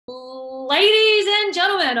Ladies and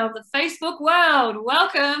gentlemen of the Facebook world,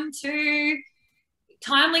 welcome to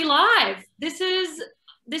Timely Live. This is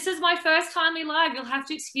my first Timely Live. You'll have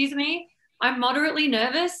to excuse me. I'm moderately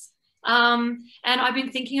nervous, and I've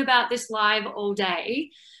been thinking about this live all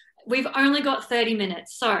day. We've only got 30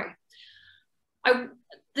 minutes, so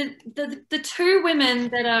the two women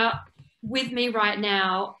that are with me right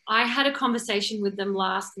now, I had a conversation with them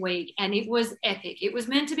last week, and it was epic. It was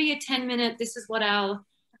meant to be a 10-minute. This is what our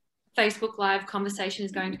Facebook Live conversation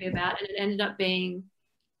is going to be about, and it ended up being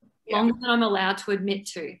longer than I'm allowed to admit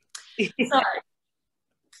to. So,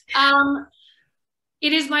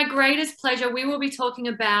 it is my greatest pleasure. We will be talking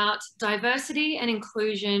about diversity and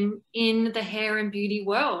inclusion in the hair and beauty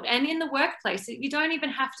world and in the workplace. You don't even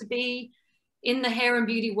have to be in the hair and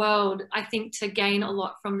beauty world, I think, to gain a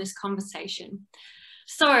lot from this conversation.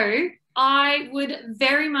 So I would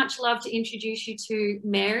very much love to introduce you to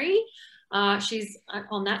Mary. She's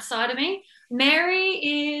on that side of me. Mary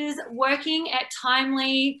is working at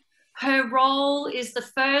Timely. Her role is the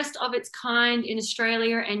first of its kind in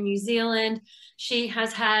Australia and New Zealand. She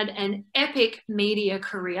has had an epic media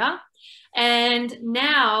career, and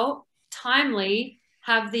now Timely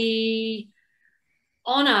have the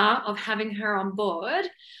honor of having her on board.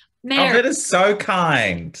 Mary, oh, that is so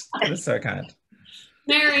kind. That is so kind.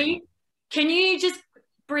 Mary, can you just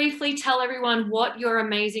briefly tell everyone what your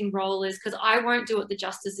amazing role is, because I won't do it the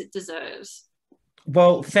justice it deserves.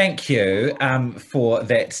 Well, thank you for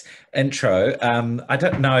that intro. I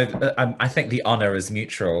don't know, I think the honour is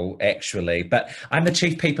mutual, actually, but I'm the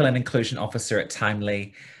Chief People and Inclusion Officer at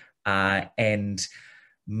Timely, and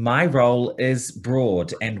my role is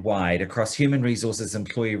broad and wide across human resources,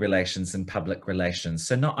 employee relations, and public relations.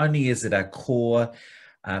 So not only is it a core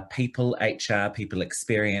people HR, people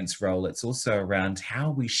experience role, it's also around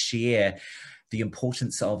how we share the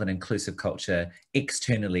importance of an inclusive culture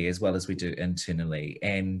externally as well as we do internally.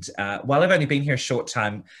 And while I've only been here a short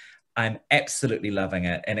time, I'm absolutely loving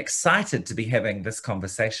it and excited to be having this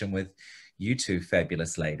conversation with you two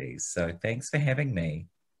fabulous ladies. So thanks for having me.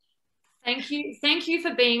 Thank you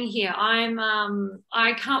for being here.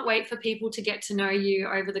 I can't wait for people to get to know you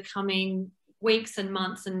over the coming weeks and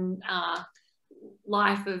months and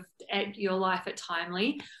your life at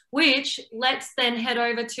Timely, which let's then head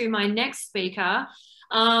over to my next speaker.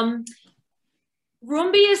 Rumbie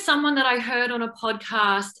is someone that I heard on a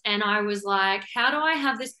podcast, and I was like, how do I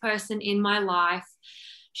have this person in my life?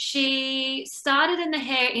 She started in the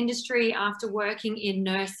hair industry after working in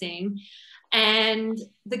nursing, and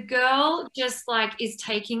the girl just like is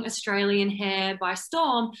taking Australian hair by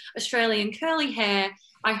storm, Australian curly hair.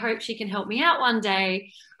 I hope she can help me out one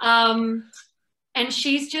day. And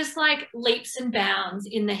she's just like leaps and bounds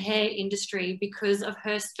in the hair industry because of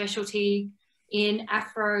her specialty in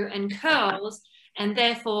afro and curls, and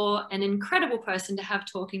therefore an incredible person to have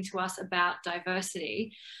talking to us about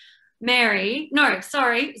diversity. Mary, no,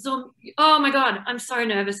 sorry, Zoom. Oh my God, I'm so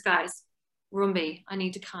nervous, guys. Rumbie, I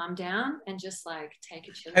need to calm down and just like take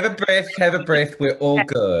a chill. Have a breath. We're all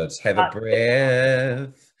good. Have a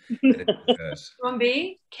breath. Good.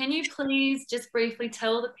 Rumbie, can you please just briefly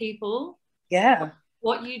tell the people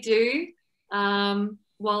what you do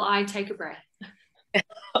while I take a breath?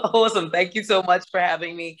 Awesome. Thank you so much for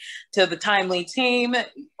having me. To the Timely team,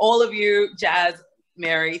 all of you, Jazz,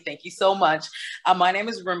 Mary, thank you so much. My name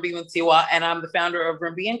is Rumbie Mutsiwa, and I'm the founder of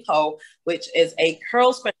Rumbie Co, which is a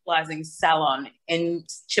curl specializing salon in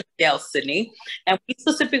Chippendale, Sydney. And we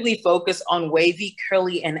specifically focus on wavy,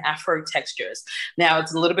 curly, and afro textures. Now,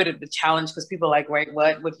 it's a little bit of a challenge because people are like, wait,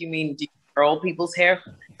 what do you mean? Do you curl people's hair?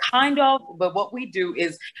 Kind of, but what we do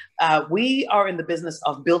is we are in the business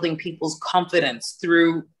of building people's confidence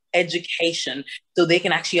through education so they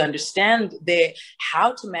can actually understand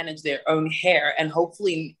how to manage their own hair, and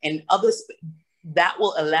hopefully in others that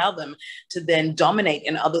will allow them to then dominate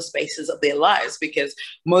in other spaces of their lives, because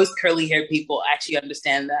most curly haired people actually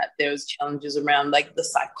understand that there's challenges around like the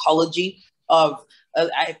psychology of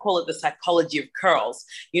I call it the psychology of curls.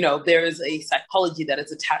 You know, there is a psychology that is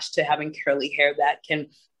attached to having curly hair that can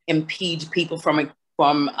impede people from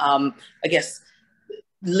I guess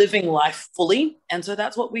living life fully. And so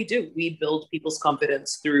that's what we do. We build people's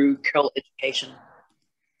confidence through curl education.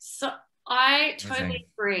 So I totally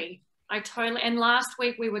agree. And last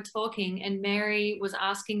week we were talking and Mary was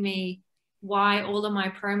asking me why all of my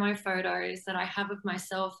promo photos that I have of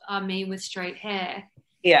myself are me with straight hair.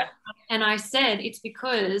 Yeah. And I said, it's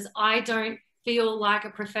because I don't feel like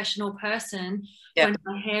a professional person when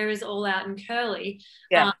my hair is all out and curly.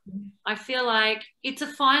 I feel like it's a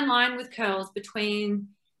fine line with curls between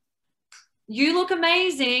you look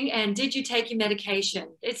amazing and did you take your medication?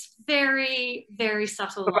 It's very, very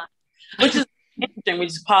subtle line. which is interesting, which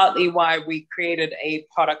is partly why we created a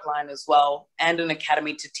product line as well and an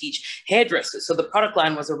academy to teach hairdressers. So the product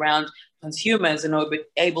line was around consumers and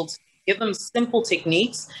able to give them simple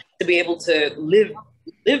techniques to be able to live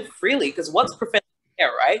freely. Because what's professional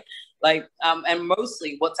hair, right? Like, and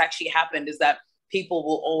mostly what's actually happened is that people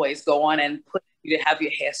will always go on and put you to have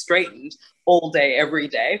your hair straightened all day, every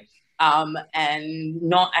day, and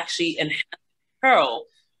not actually enhance curl.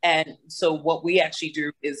 And so what we actually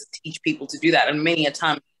do is teach people to do that. And many a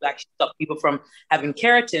time we actually stop people from having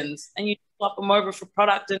keratins, and you swap them over for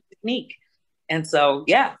product and technique. And so,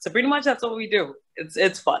 yeah, so pretty much that's what we do.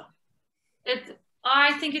 It's fun.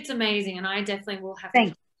 I think it's amazing, and I definitely will have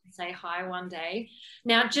to say hi one day.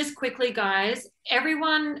 Now, just quickly, guys,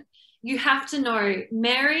 everyone, you have to know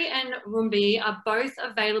Mary and Rumbie are both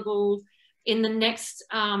available in the next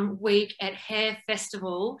week at Hair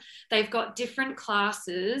Festival. They've got different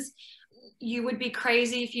classes. You would be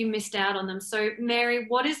crazy if you missed out on them. So, Mary,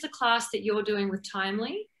 what is the class that you're doing with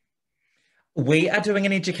Timely? We are doing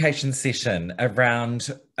an education session around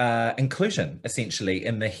inclusion, essentially,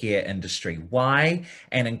 in the hair industry. Why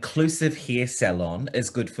an inclusive hair salon is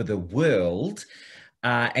good for the world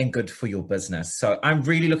and good for your business. So I'm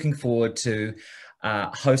really looking forward to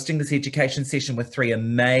hosting this education session with three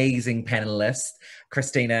amazing panelists,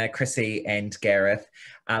 Christina, Chrissy, and Gareth.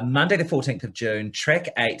 Monday the 14th of June, track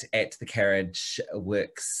 8 at the Carriage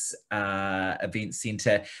Works Event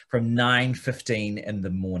Centre from 9:15 in the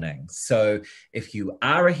morning. So if you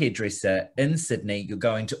are a hairdresser in Sydney, you're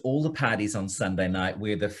going to all the parties on Sunday night.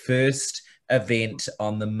 We're the first event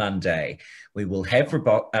on the Monday. We will have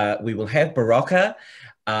Barocca.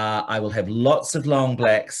 I will have lots of long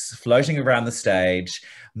blacks floating around the stage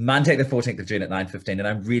Monday the 14th of June at 9:15, and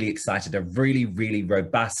I'm really excited. A really, really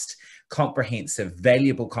robust, comprehensive,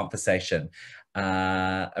 valuable conversation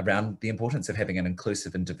around the importance of having an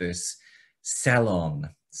inclusive and diverse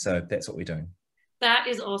salon. So that's what we're doing. That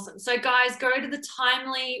is awesome. So guys, go to the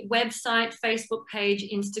Timely website, Facebook page,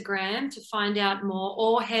 Instagram to find out more,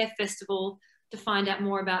 or Hair Festival to find out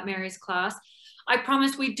more about Mary's class. I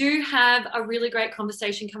promise we do have a really great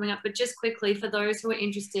conversation coming up, but just quickly, for those who are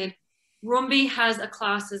interested, Rumbie has a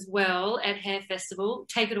class as well at Hair Festival.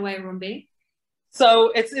 Take it away, Rumbie.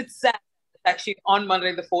 So it's sad. It's actually on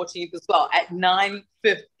Monday the 14th as well at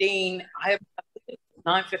 9:15. I have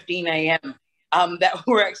 9:15 a.m. That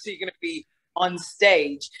we're actually going to be on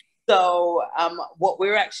stage. So what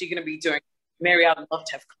we're actually going to be doing, Mary, I'd love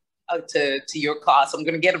to have to your class. I'm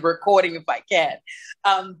going to get a recording if I can.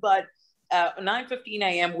 But 9:15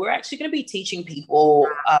 a.m. we're actually going to be teaching people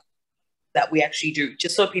that we actually do,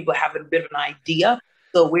 just so people have a bit of an idea.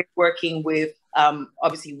 So we're working with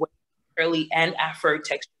obviously curly and Afro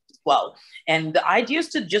textures as well. And the idea is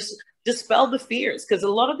to just dispel the fears, because a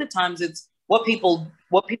lot of the times it's what people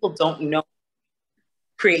don't know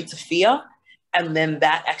creates a fear, and then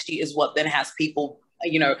that actually is what then has people,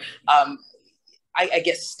 I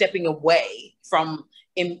guess, stepping away from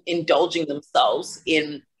indulging themselves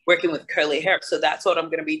in working with curly hair. So that's what I'm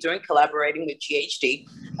going to be doing, collaborating with GHD.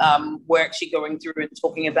 We're actually going through and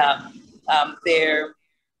talking about their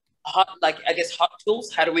hot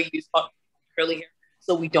tools. How do we use hot curly hair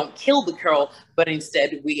so we don't kill the curl, but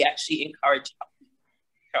instead we actually encourage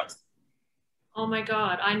curls? Oh my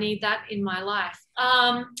God, I need that in my life.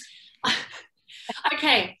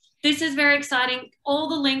 Okay, this is very exciting. All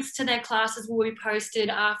the links to their classes will be posted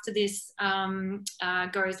after this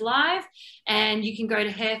goes live, and you can go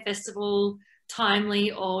to Hair Festival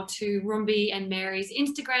Timely or to Rumbie and Mary's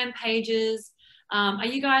Instagram pages. Are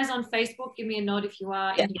you guys on Facebook? Give me a nod if you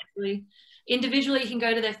are. Yeah. Individually, you can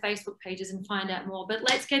go to their Facebook pages and find out more. But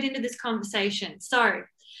let's get into this conversation. So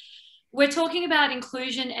we're talking about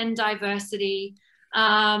inclusion and diversity.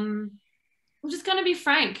 I'm just going to be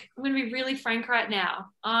frank. I'm going to be really frank right now.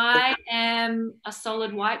 I am a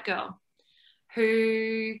solid white girl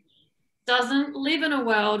who doesn't live in a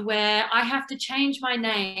world where I have to change my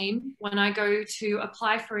name when I go to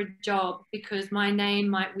apply for a job because my name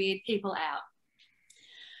might weird people out.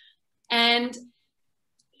 And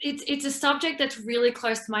it's a subject that's really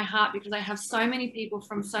close to my heart because I have so many people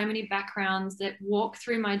from so many backgrounds that walk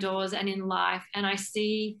through my doors and in life, and I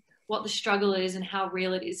see what the struggle is and how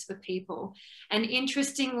real it is for people. And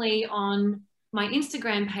interestingly, on my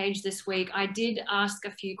Instagram page this week, I did ask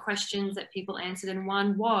a few questions that people answered, and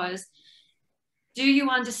one was, do you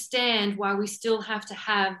understand why we still have to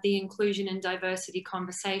have the inclusion and diversity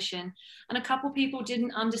conversation? And a couple people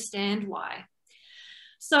didn't understand why.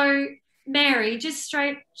 So Mary, just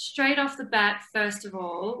straight off the bat, first of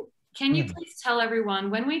all, can you please tell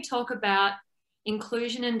everyone, when we talk about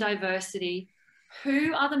inclusion and diversity,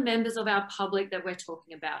 who are the members of our public that we're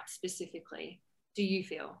talking about specifically, do you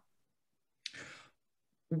feel?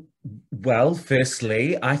 Well,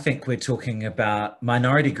 firstly, I think we're talking about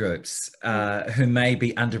minority groups who may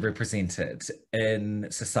be underrepresented in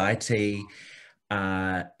society,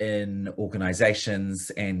 in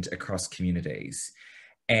organizations and across communities.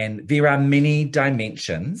 And there are many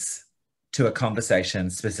dimensions to a conversation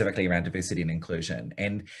specifically around diversity and inclusion.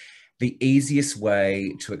 And the easiest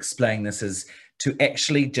way to explain this is to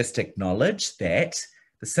actually just acknowledge that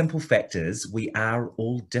the simple fact is we are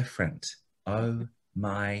all different. Oh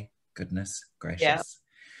my goodness gracious. Yeah.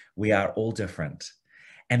 We are all different.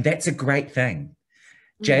 And that's a great thing.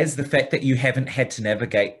 Jazz, the fact that you haven't had to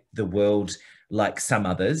navigate the world like some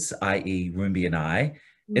others, i.e. Rumbie and I,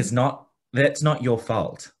 that's not your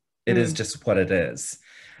fault. It is just what it is.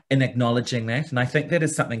 In acknowledging that, and I think that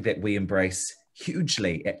is something that we embrace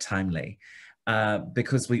hugely at Timely,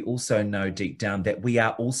 because we also know deep down that we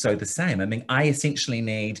are also the same. I mean, I essentially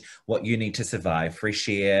need what you need to survive: fresh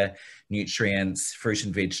air, nutrients, fruit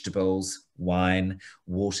and vegetables, wine,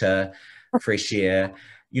 water, fresh air,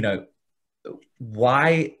 you know,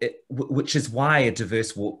 which is why a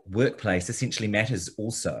diverse workplace essentially matters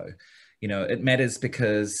also. You know, it matters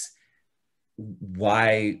because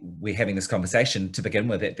why we're having this conversation to begin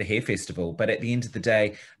with at the hair festival, but at the end of the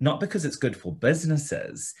day, not because it's good for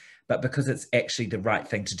businesses, but because it's actually the right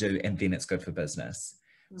thing to do, and then it's good for business.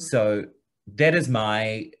 So that is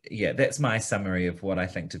that's my summary of what I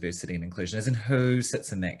think diversity and inclusion is, and who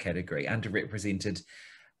sits in that category: underrepresented,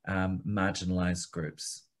 marginalized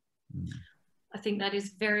groups. I think that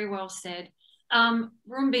is very well said.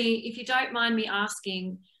 Rumbie, if you don't mind me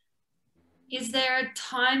asking, is there a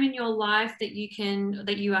time in your life that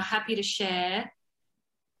you are happy to share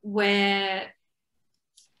where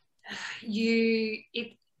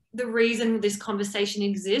the reason this conversation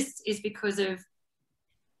exists is because of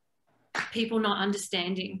people not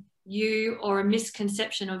understanding you, or a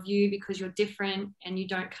misconception of you because you're different and you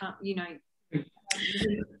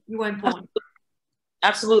weren't born?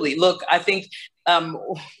 Absolutely. Look, I think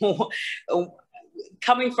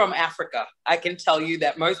coming from Africa, I can tell you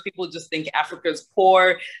that most people just think Africa is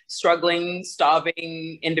poor, struggling,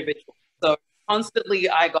 starving individuals. So constantly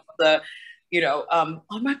I got the,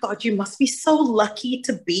 oh my God, you must be so lucky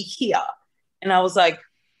to be here. And I was like,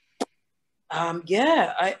 I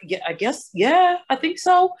guess, I think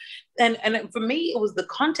so. And for me, it was the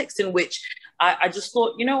context in which I just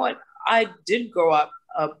thought, you know what, I did grow up,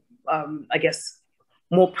 I guess,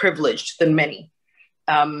 more privileged than many,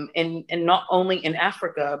 and not only in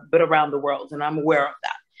Africa, but around the world. And I'm aware of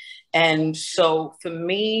that. And so for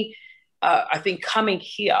me, I think coming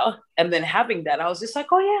here and then having that, I was just like,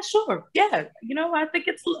 oh yeah, sure. Yeah. I think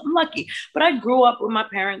I'm lucky. But I grew up with my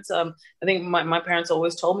parents. I think my parents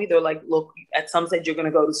always told me, they're like, look, at some stage you're going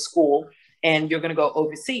to go to school and you're going to go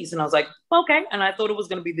overseas. And I was like, okay. And I thought it was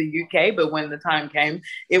going to be the UK, but when the time came,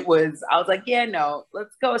 I was like, yeah, no,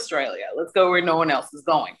 let's go Australia. Let's go where no one else is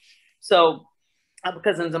going. So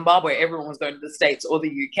because in Zimbabwe, everyone was going to the States or the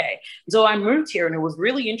UK. So I moved here, and it was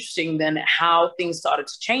really interesting then how things started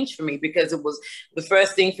to change for me, because it was the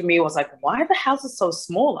first thing for me was like, why are the houses so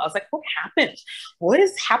small? I was like, what happened? What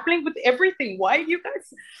is happening with everything? Why are you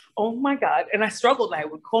guys, oh my God. And I struggled. I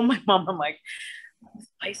would call my mom. I'm like, this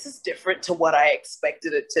place is different to what I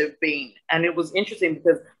expected it to have been. And it was interesting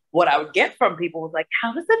because what I would get from people was like,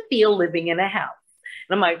 how does it feel living in a house?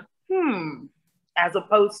 And I'm like, as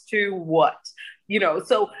opposed to what?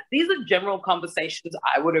 So these are general conversations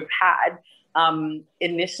I would have had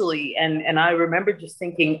initially. And I remember just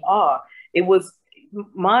thinking, it was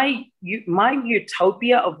my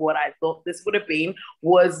utopia of what I thought this would have been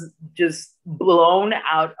was just blown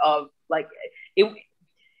out of, like, it.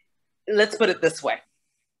 Let's put it this way.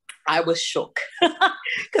 I was shook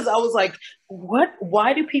because I was like, what?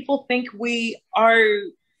 Why do people think we are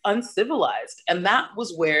uncivilized? And that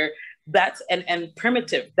was where and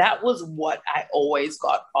primitive. That was what I always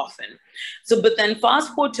got often. So, but then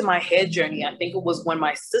fast forward to my hair journey, I think it was when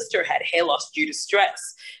my sister had hair loss due to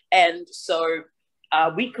stress. And so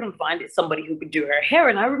we couldn't find somebody who could do her hair.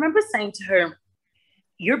 And I remember saying to her,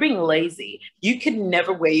 you're being lazy. You could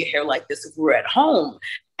never wear your hair like this if we were at home.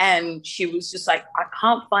 And she was just like, I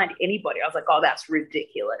can't find anybody. I was like, oh, that's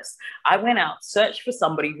ridiculous. I went out, searched for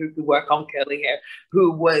somebody who could work on curly hair,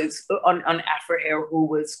 who was on Afro hair, who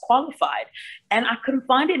was qualified. And I couldn't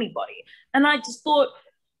find anybody. And I just thought,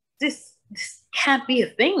 this can't be a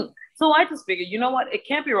thing. So I just figured, you know what? It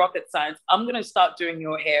can't be rocket science. I'm going to start doing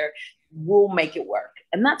your hair. We'll make it work.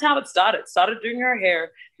 And that's how it started. Started doing her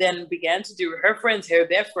hair, then began to do her friends' hair,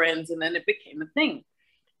 their friends, and then it became a thing.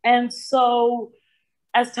 And so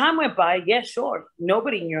as time went by, yeah, sure,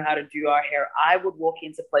 nobody knew how to do our hair. I would walk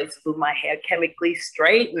into places with my hair chemically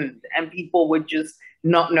straightened, and people would just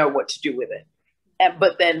not know what to do with it.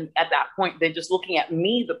 But then at that point, they're just looking at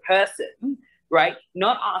me, the person, right?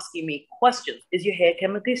 Not asking me questions. Is your hair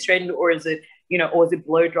chemically straightened, or is it, or is it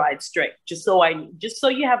blow dried straight? Just so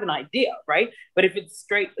you have an idea, right? But if it's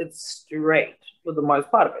straight, it's straight for the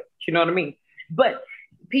most part of it. You know what I mean? But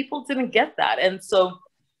people didn't get that. And so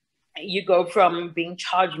you go from being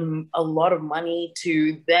charged a lot of money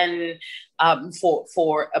to then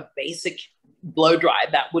for a basic blow dry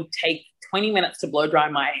that would take 20 minutes to blow dry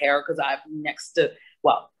my hair, because I have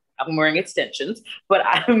I'm wearing extensions, but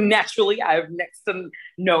I have next to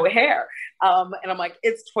no hair. And I'm like,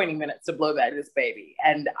 it's 20 minutes to blow dry this baby.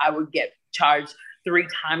 And I would get charged 3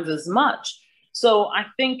 times as much. So I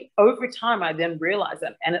think over time, I then realized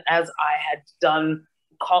that, and as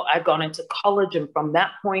I'd gone into college, and from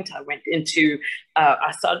that point,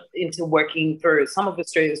 I started into working for some of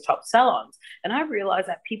Australia's top salons, and I realized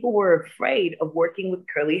that people were afraid of working with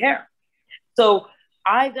curly hair. So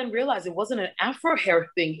I then realized it wasn't an Afro hair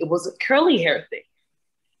thing; it was a curly hair thing.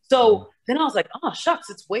 So then I was like, "Oh shucks,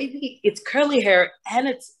 it's wavy, it's curly hair, and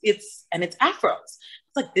it's afros."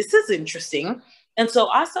 It's like, this is interesting. And so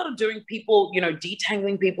I started doing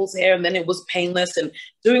detangling people's hair, and then it was painless and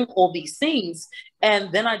doing all these things.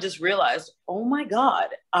 And then I just realized, oh my God,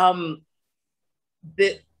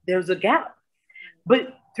 that there's a gap.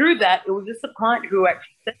 But through that, it was just a client who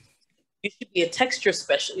actually said, you should be a texture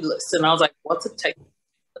specialist. And I was like, what's a texture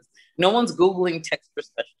specialist? No one's Googling texture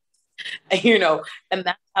specialist, and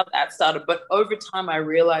that's how that started. But over time, I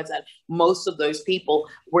realized that most of those people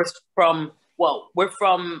were from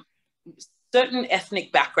certain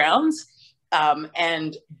ethnic backgrounds,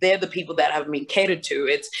 and they're the people that have been catered to.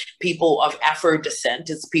 It's people of Afro descent,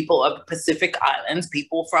 it's people of Pacific Islands,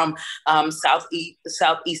 people from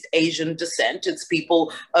Southeast Asian descent, it's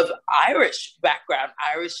people of Irish background,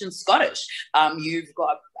 Irish and Scottish. You've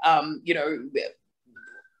got,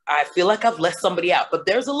 I feel like I've left somebody out, but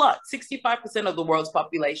there's a lot. 65% of the world's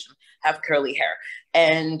population have curly hair.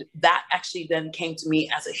 And that actually then came to me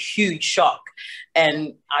as a huge shock.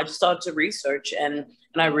 And I just started to research, and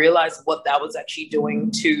I realized what that was actually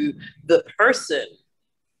doing to the person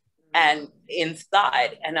and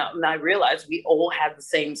inside. And I realized we all had the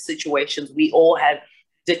same situations. We all had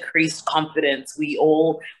decreased confidence. We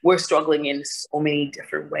all were struggling in so many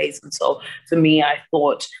different ways. And so for me, I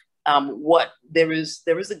thought, there is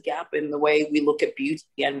a gap in the way we look at beauty,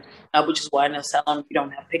 and which is why in a salon we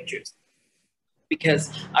don't have pictures,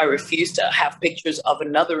 because I refuse to have pictures of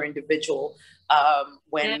another individual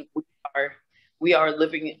when we are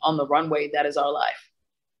living on the runway that is our life.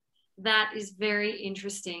 That is very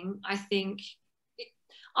interesting. I think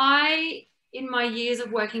in my years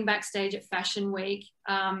of working backstage at Fashion Week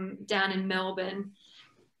down in Melbourne,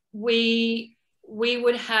 we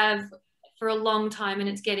would have, for a long time, and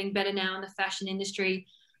it's getting better now in the fashion industry,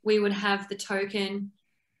 we would have the token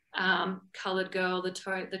colored girl, the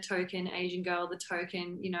token Asian girl, the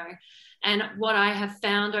token, and what I have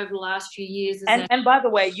found over the last few years is and by the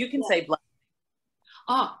way, you can say black.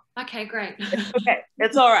 Oh, okay, great. It's okay,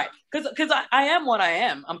 it's all right, because I am what I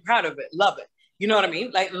am. I'm proud of it, love it. You know what I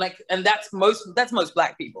mean? Like, and that's most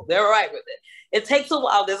Black people. They're all right with it. It takes a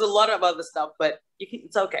while. There's a lot of other stuff, but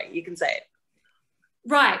it's okay. You can say it.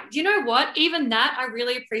 Right. You know what? Even that, I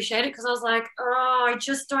really appreciate it, because I was like, oh, I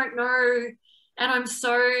just don't know. And I'm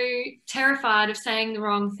so terrified of saying the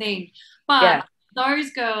wrong thing. But those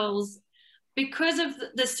girls, because of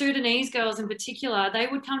the Sudanese girls in particular, they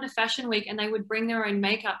would come to Fashion Week and they would bring their own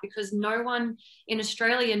makeup, because no one in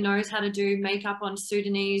Australia knows how to do makeup on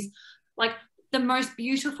Sudanese, like the most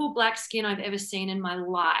beautiful black skin I've ever seen in my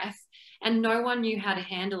life. And no one knew how to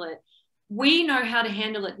handle it. We know how to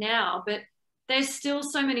handle it now, but there's still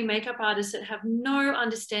so many makeup artists that have no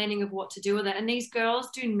understanding of what to do with it. And these girls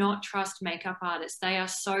do not trust makeup artists. They are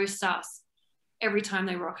so sus every time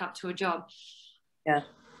they rock up to a job. Yeah.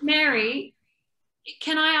 Mary,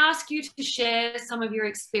 can I ask you to share some of your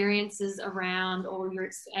experiences around, or your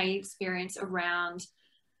experience around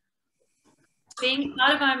being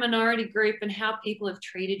part of a minority group and how people have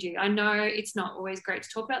treated you? I know it's not always great to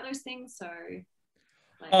talk about those things, so...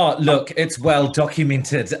 Oh, look, it's well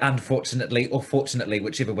documented, unfortunately, or fortunately,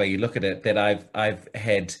 whichever way you look at it, that I've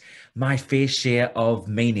had my fair share of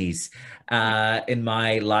meanies in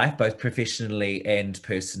my life, both professionally and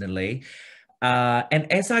personally.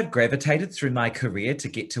 And as I've gravitated through my career to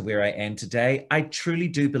get to where I am today, I truly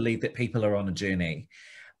do believe that people are on a journey.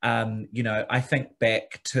 I think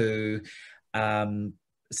back to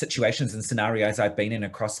situations and scenarios I've been in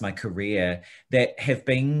across my career that have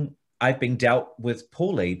been I've been dealt with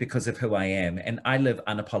poorly because of who I am, and I live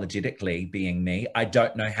unapologetically being me. I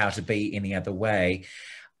don't know how to be any other way.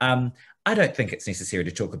 I don't think it's necessary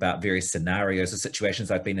to talk about various scenarios or situations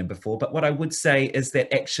I've been in before, but what I would say is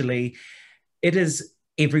that actually it is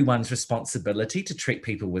everyone's responsibility to treat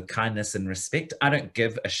people with kindness and respect. I don't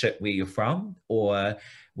give a shit where you're from, or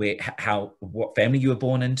what family you were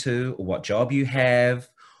born into, or what job you have,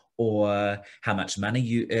 or how much money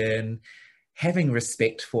you earn. Having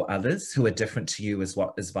respect for others who are different to you is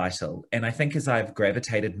what is vital. And I think as I've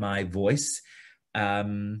gravitated my voice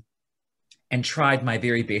and tried my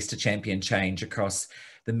very best to champion change across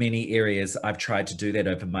the many areas I've tried to do that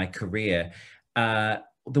over my career, the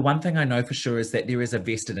one thing I know for sure is that there is a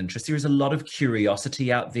vested interest. There is a lot of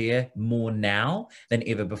curiosity out there, more now than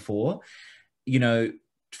ever before. You know,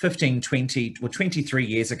 15, 20, or 23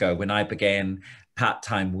 years ago when I began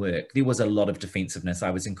part-time work, there was a lot of defensiveness.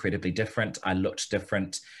 I was incredibly different. I looked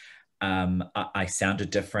different. I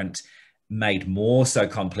sounded different, made more so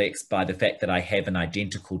complex by the fact that I have an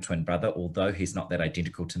identical twin brother, although he's not that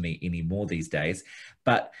identical to me anymore these days.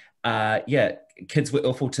 But yeah, kids were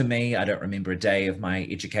awful to me. I don't remember a day of my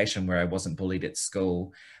education where I wasn't bullied at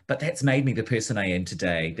school, but that's made me the person I am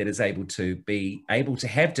today, that is able to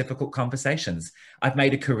have difficult conversations. I've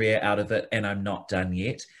made a career out of it, and I'm not done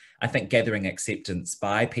yet. I think gathering acceptance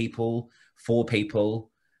by people, for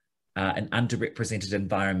people, in underrepresented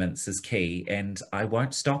environments is key, and I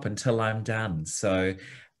won't stop until I'm done. So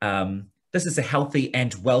this is a healthy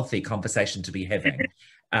and wealthy conversation to be having.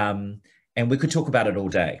 And we could talk about it all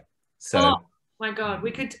day. So, oh my God,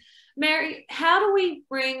 we could. Mary, how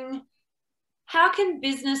can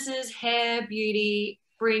businesses, hair, beauty,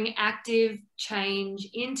 bring active change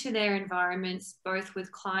into their environments, both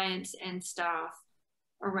with clients and staff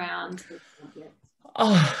around this subject?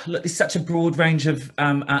 Oh, look, there's such a broad range of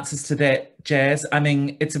answers to that, Jazz. I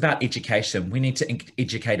mean, it's about education. We need to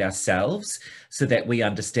educate ourselves so that we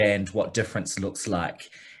understand what difference looks like.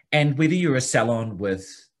 And whether you're a salon with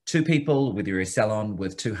 2 people, whether you're a salon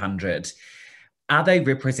with 200, are they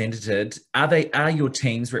represented? Are your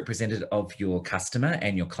teams representative of your customer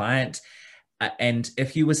and your client? And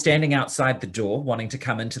if you were standing outside the door wanting to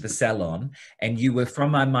come into the salon and you were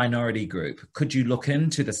from a minority group, could you look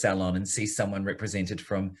into the salon and see someone represented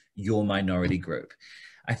from your minority group?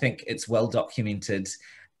 I think it's well documented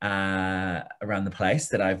around the place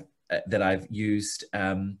that I've used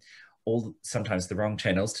sometimes the wrong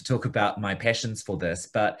channels to talk about my passions for this,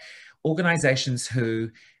 but organizations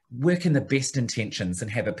who work in the best intentions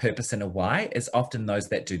and have a purpose and a why is often those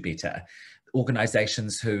that do better.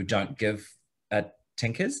 Organizations who don't give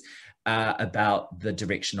tinkers about the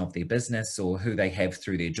direction of their business or who they have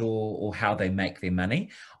through their door or how they make their money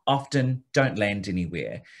often don't land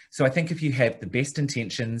anywhere. So I think if you have the best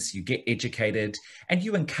intentions, you get educated, and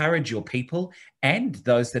you encourage your people and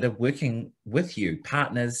those that are working with you,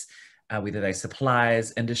 partners, whether they're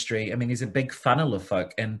suppliers, industry. I mean, there's a big funnel of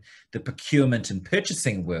folk in the procurement and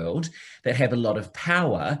purchasing world that have a lot of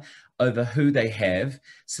power over who they have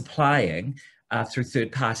supplying through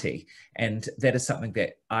third party. And that is something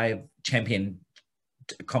that I've championed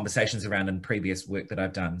conversations around in previous work that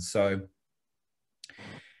I've done. So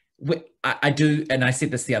I do, and I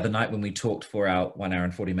said this the other night when we talked for our 1 hour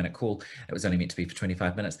and 40-minute call, it was only meant to be for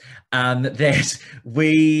 25 minutes, that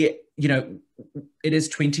we, you know, it is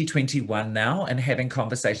 2021 now, and having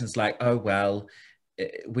conversations like, oh, well,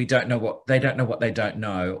 they don't know what they don't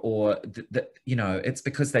know, or, you know, it's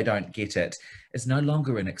because they don't get it, is no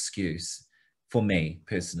longer an excuse. For me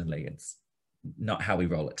personally, it's not how we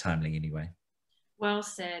roll at Timely anyway. Well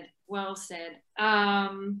said, well said.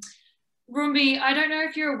 Rumbie, I don't know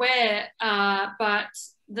if you're aware, but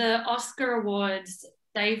the Oscar Awards,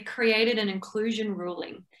 they've created an inclusion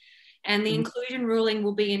ruling, and the inclusion ruling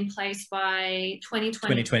will be in place by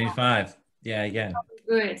 2025. Yeah.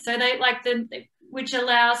 Good. So they which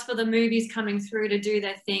allows for the movies coming through to do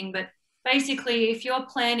their thing. But basically, if you're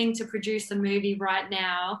planning to produce a movie right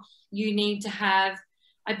now, you need to have,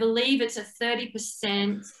 I believe it's a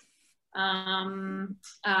 30%,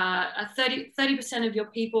 30% of your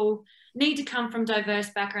people need to come from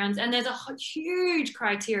diverse backgrounds. And there's a huge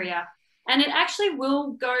criteria. And it actually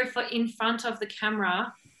will go for in front of the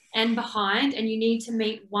camera and behind, and you need to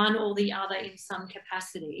meet one or the other in some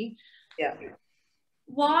capacity. Yeah.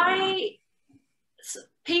 Why?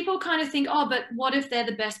 People kind of think, oh, but what if they're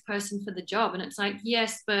the best person for the job? And it's like,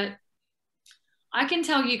 yes, but I can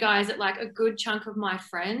tell you guys that like a good chunk of my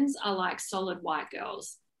friends are like solid white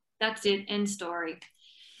girls. That's it, end story.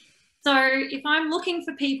 So if I'm looking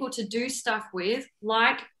for people to do stuff with,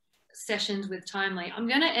 like sessions with Timely, I'm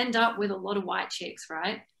going to end up with a lot of white chicks,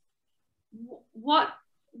 right? What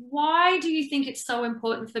why do you think it's so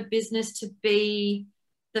important for business to be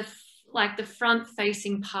the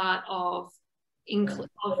front-facing part of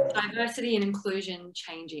diversity and inclusion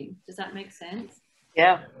changing? Does that make sense?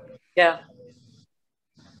 Yeah.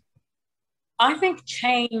 I think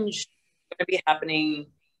change is going to be happening,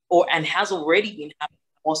 and has already been happening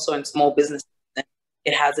also in small businesses than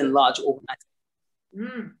it has in large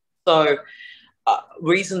organizations. So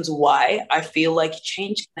reasons why I feel like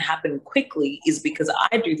change can happen quickly is because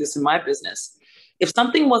I do this in my business. If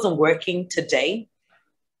something wasn't working today,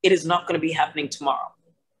 it is not going to be happening tomorrow.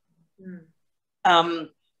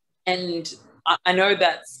 And I know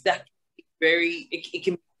that can be it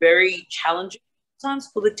can be very challenging sometimes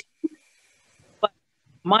for the team, but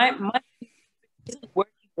my isn't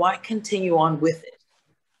working, why continue on with it?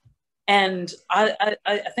 And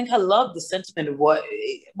I think I love the sentiment of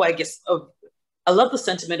I love the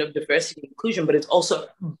sentiment of diversity and inclusion, but it also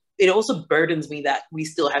burdens me that we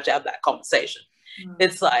still have to have that conversation.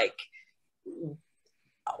 It's like,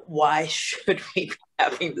 why should we be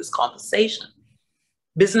having this conversation?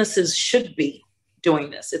 Businesses should be doing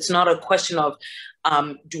this. It's not a question of,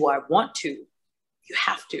 do I want to? You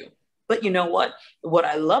have to. But you know what? What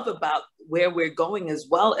I love about where we're going as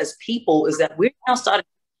well as people is that we're now starting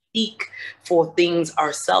to seek for things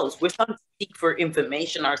ourselves. We're starting to seek for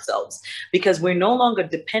information ourselves because we're no longer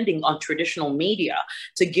depending on traditional media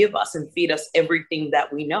to give us and feed us everything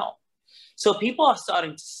that we know. So people are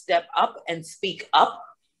starting to step up and speak out.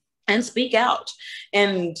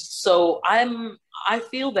 And so I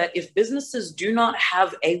feel that if businesses do not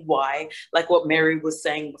have a why, like what Mary was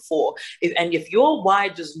saying before, if your why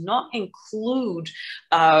does not include,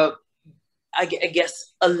 I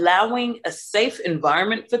guess, allowing a safe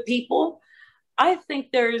environment for people, I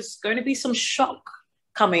think there's going to be some shock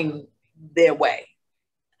coming their way.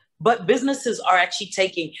 But businesses are actually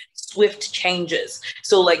taking swift changes.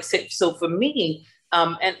 So for me,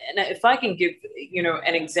 and if I can give,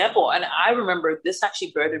 an example, and I remember this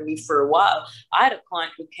actually burdened me for a while. I had a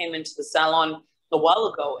client who came into the salon a while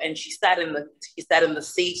ago, and she sat in the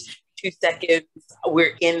seat. 2 seconds,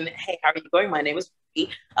 we're in. Hey, how are you going? My name is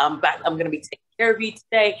Rumbie. I'm going to be taking care of you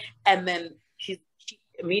today. And then she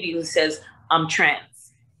immediately says, "I'm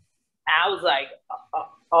trans." I was like,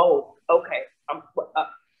 "Oh, okay,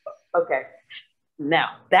 okay."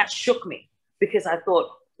 Now that shook me because I thought,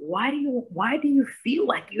 why do you feel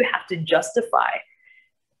like you have to justify?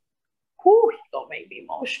 Whew, don't make me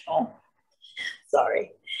emotional.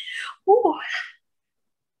 Sorry. Whew.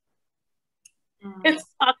 It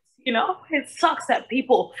sucks, it sucks that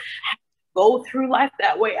people have to go through life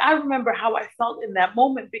that way. I remember how I felt in that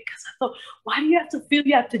moment because I thought, why do you have to feel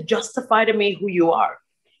you have to justify to me who you are?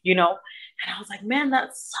 And I was like, man,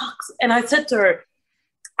 that sucks. And I said to her,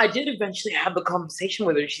 I did eventually have a conversation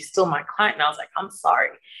with her. She's still my client. And I was like, I'm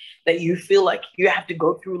sorry that you feel like you have to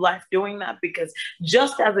go through life doing that, because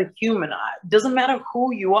just as a human, it doesn't matter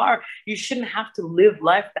who you are, you shouldn't have to live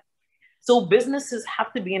life that way. So businesses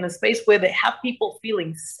have to be in a space where they have people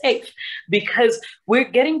feeling safe, because you're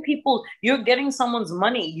getting someone's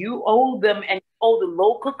money. You owe them, and you owe the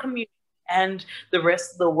local community and the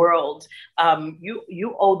rest of the world.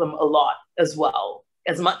 You owe them a lot as well.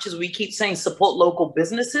 As much as we keep saying support local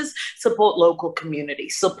businesses, support local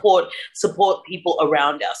communities, support people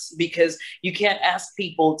around us, because you can't ask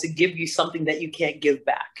people to give you something that you can't give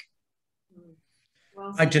back.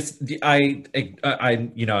 Well, I'm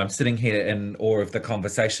sitting here in awe of the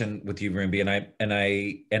conversation with you, Rumbie,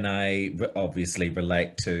 and I obviously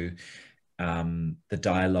relate to the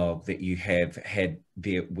dialogue that you have had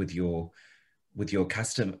there with your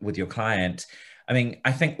client. I mean,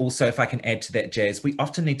 I think also, if I can add to that, Jazz, we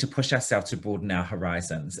often need to push ourselves to broaden our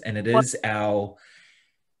horizons. And it is,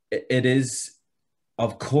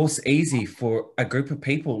 of course, easy for a group of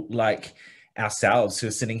people like ourselves who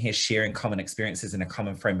are sitting here sharing common experiences in a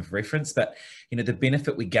common frame of reference. But, the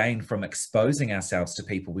benefit we gain from exposing ourselves to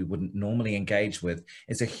people we wouldn't normally engage with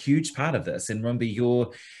is a huge part of this. And Rumbie,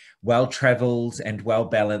 you're well-traveled and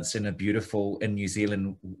well-balanced and in New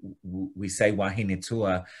Zealand, we say wahine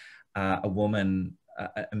tua, a woman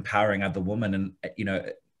empowering other women. And,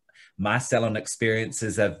 my salon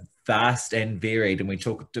experiences are vast and varied, and we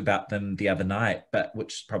talked about them the other night, but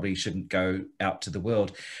which probably shouldn't go out to the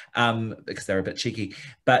world because they're a bit cheeky.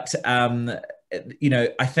 But, I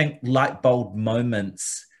think light bulb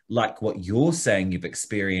moments like what you're saying you've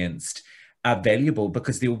experienced are valuable,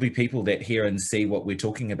 because there will be people that hear and see what we're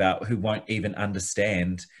talking about who won't even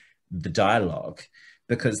understand the dialogue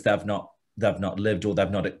because they've not lived or they've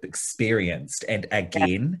not experienced. And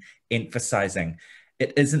again, emphasizing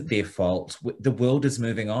it isn't their fault. The world is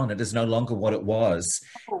moving on. It is no longer what it was.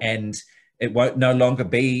 And It won't no longer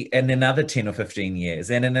be in another 10 or 15 years,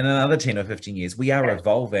 and in another 10 or 15 years. We are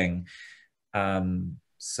evolving.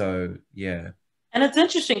 So yeah. And it's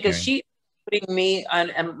interesting because she putting me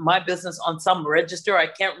and my business on some register. I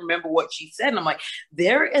can't remember what she said. And I'm like,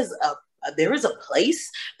 there is a place.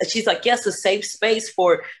 She's like, yes, a safe space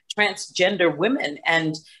for transgender women.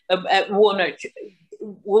 And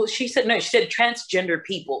she said transgender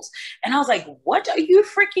peoples. And I was like, what, are you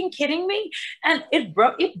freaking kidding me? And it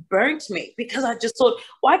burnt me, because I just thought,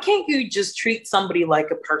 why can't you just treat somebody like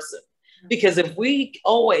a person? Because if we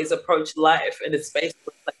always approach life in a space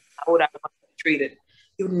like, how would I want to be treated?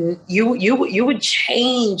 You would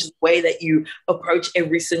change the way that you approach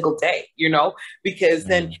every single day, you know, because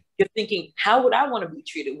then you're thinking, how would I want to be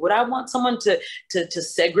treated? Would I want someone to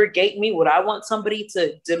segregate me? Would I want somebody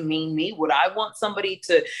to demean me? Would I want somebody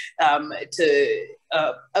to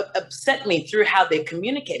upset me through how they're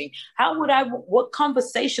communicating? What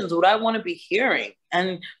conversations would I want to be hearing?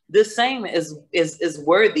 And the same is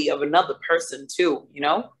worthy of another person too, you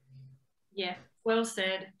know? Yeah. Well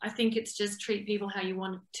said. I think it's just treat people how you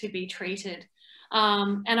want to be treated.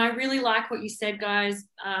 And I really like what you said, guys,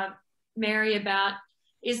 Mary, about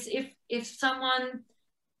is if someone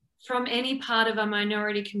from any part of a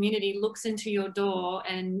minority community looks into your door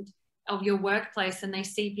and of your workplace and they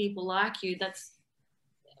see people like you, that's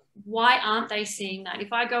why aren't they seeing that?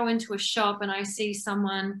 If I go into a shop and I see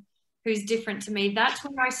someone who's different to me, that's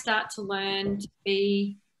where I start to learn to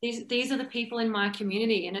be, these are the people in my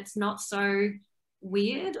community, and it's not so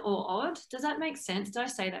weird or odd. Does that make sense? Did I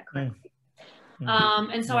say that correctly?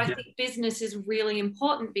 And so I think business is really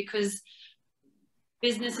important, because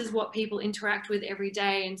business is what people interact with every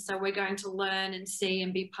day, and so we're going to learn and see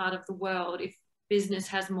and be part of the world if business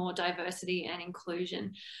has more diversity and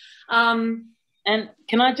inclusion. And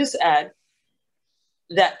can I just add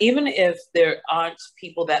that even if there aren't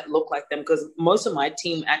people that look like them, because most of my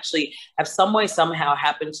team actually have some way somehow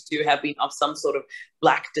happens to have been of some sort of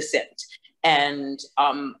Black descent. And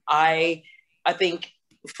I think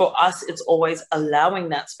for us, it's always allowing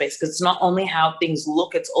that space, because it's not only how things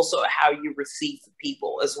look, it's also how you receive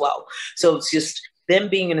people as well. So it's just them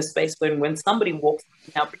being in a space when somebody walks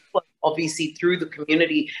now, people obviously through the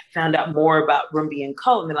community found out more about Rumbie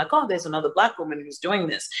Co. And they're like, oh, there's another Black woman who's doing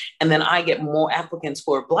this. And then I get more applicants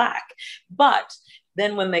for Black. But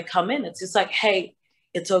then when they come in, it's just like, hey,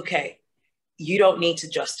 it's okay. You don't need to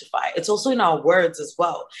justify it. It's also in our words as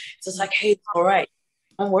well. It's just like, hey, it's all right.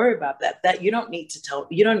 Don't worry about that. That you don't need to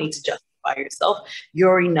justify yourself.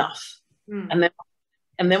 You're enough.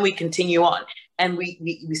 And then we continue on, and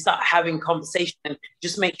we start having conversation, and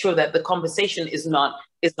just make sure that the conversation is not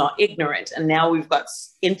ignorant. And now we've got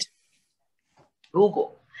into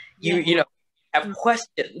Google. You know, have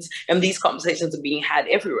questions, and these conversations are being had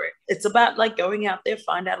everywhere. It's about like going out there,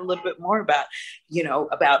 find out a little bit more about, you know,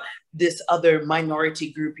 about this other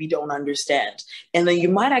minority group you don't understand. And then you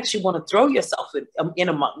might actually want to throw yourself in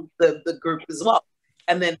among the group as well.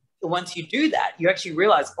 And then once you do that, you actually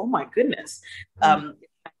realize, oh my goodness,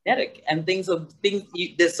 magnetic, and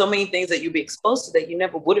there's so many things that you'll be exposed to that you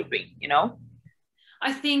never would have been, you know?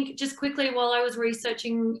 I think just quickly, while I was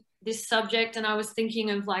researching this subject and I was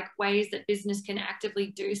thinking of like ways that business can actively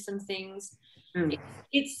do some things,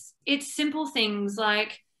 it's simple things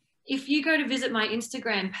like, if you go to visit my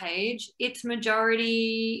Instagram page, it's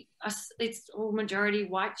all majority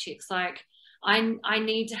white chicks. Like I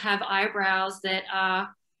need to have eyebrows that are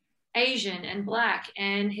Asian and Black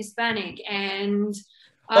and Hispanic and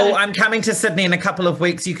I'm coming to Sydney in a couple of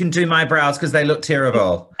weeks. You can do my brows because they look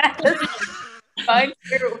terrible. Fine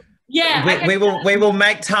too. Yeah, we will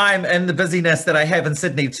make time in the busyness that I have in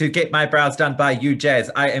Sydney to get my brows done by you, Jazz.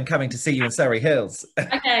 I am coming to see you in Surrey Hills.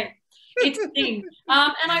 Okay, it's a thing.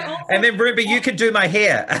 And then Rumbie, you can do my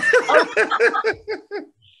hair.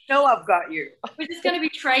 No, I've got you. We're just going to be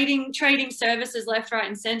trading services left, right,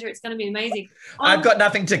 and centre. It's going to be amazing. I've got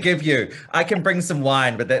nothing to give you. I can bring some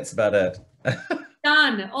wine, but that's about it.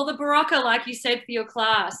 Done. Or the Barocca, like you said, for your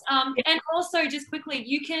class. And also, just quickly,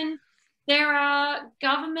 there are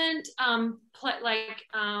government, I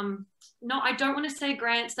don't want to say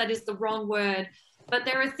grants, that is the wrong word, but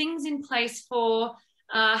there are things in place for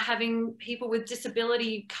having people with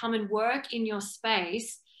disability come and work in your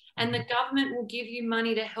space, and the government will give you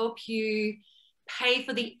money to help you pay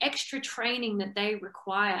for the extra training that they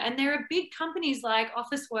require. And there are big companies like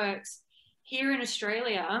Officeworks here in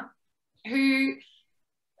Australia who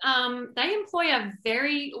they employ a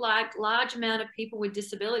very large amount of people with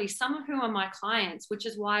disabilities, some of whom are my clients, which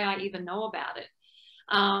is why I even know about it.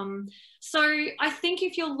 So I think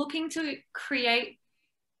if you're looking to create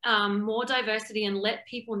more diversity and let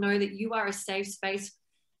people know that you are a safe space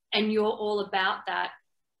and you're all about that,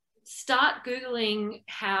 start Googling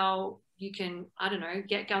how you can, I don't know,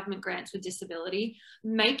 get government grants for disability,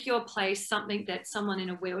 make your place something that someone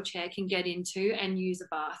in a wheelchair can get into and use a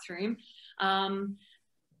bathroom.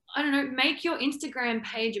 I don't know, make your Instagram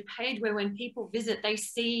page a page where when people visit, they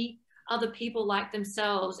see other people like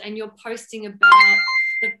themselves and you're posting about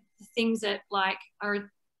the things that like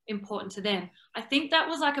are important to them. I think that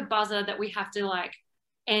was like a buzzer that we have to like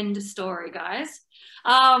end story, guys,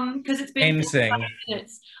 because it's been 5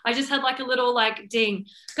 minutes. I just had like a little like ding.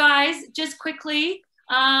 Guys, just quickly,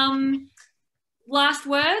 last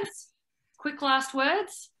words, quick last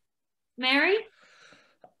words. Mary?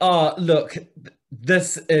 Oh, look,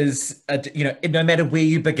 this is, no matter where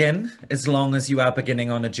you begin, as long as you are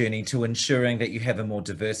beginning on a journey to ensuring that you have a more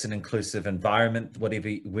diverse and inclusive environment,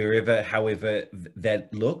 wherever, however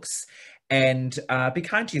that looks, and be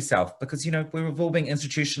kind to yourself, because, we're all being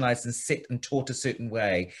institutionalized and set and taught a certain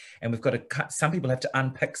way, and we've got to some people have to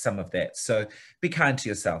unpick some of that. So be kind to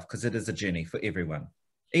yourself, because it is a journey for everyone,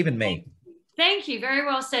 even me. Thank you. Very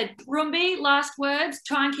well said. Rumbie, last words.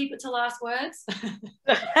 Try and keep it to last words.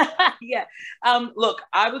 Yeah. Look,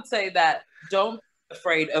 I would say that don't be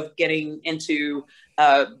afraid of getting into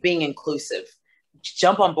being inclusive.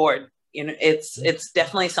 Jump on board. It's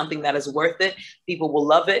definitely something that is worth it. People will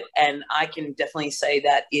love it. And I can definitely say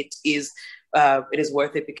that it is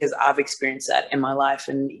worth it because I've experienced that in my life,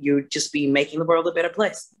 and you just be making the world a better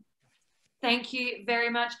place. Thank you very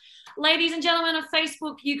much. Ladies and gentlemen of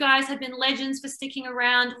Facebook, you guys have been legends for sticking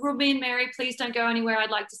around. Rumbie and Mary, please don't go anywhere. I'd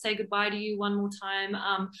like to say goodbye to you one more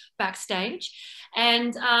time backstage.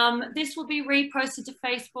 And this will be reposted to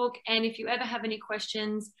Facebook. And if you ever have any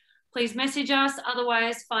questions, please message us.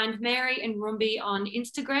 Otherwise, find Mary and Rumbie on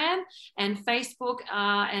Instagram and Facebook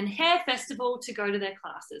and Hair Festival to go to their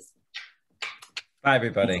classes. Bye,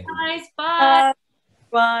 everybody. Thanks, guys. Bye.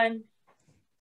 Bye.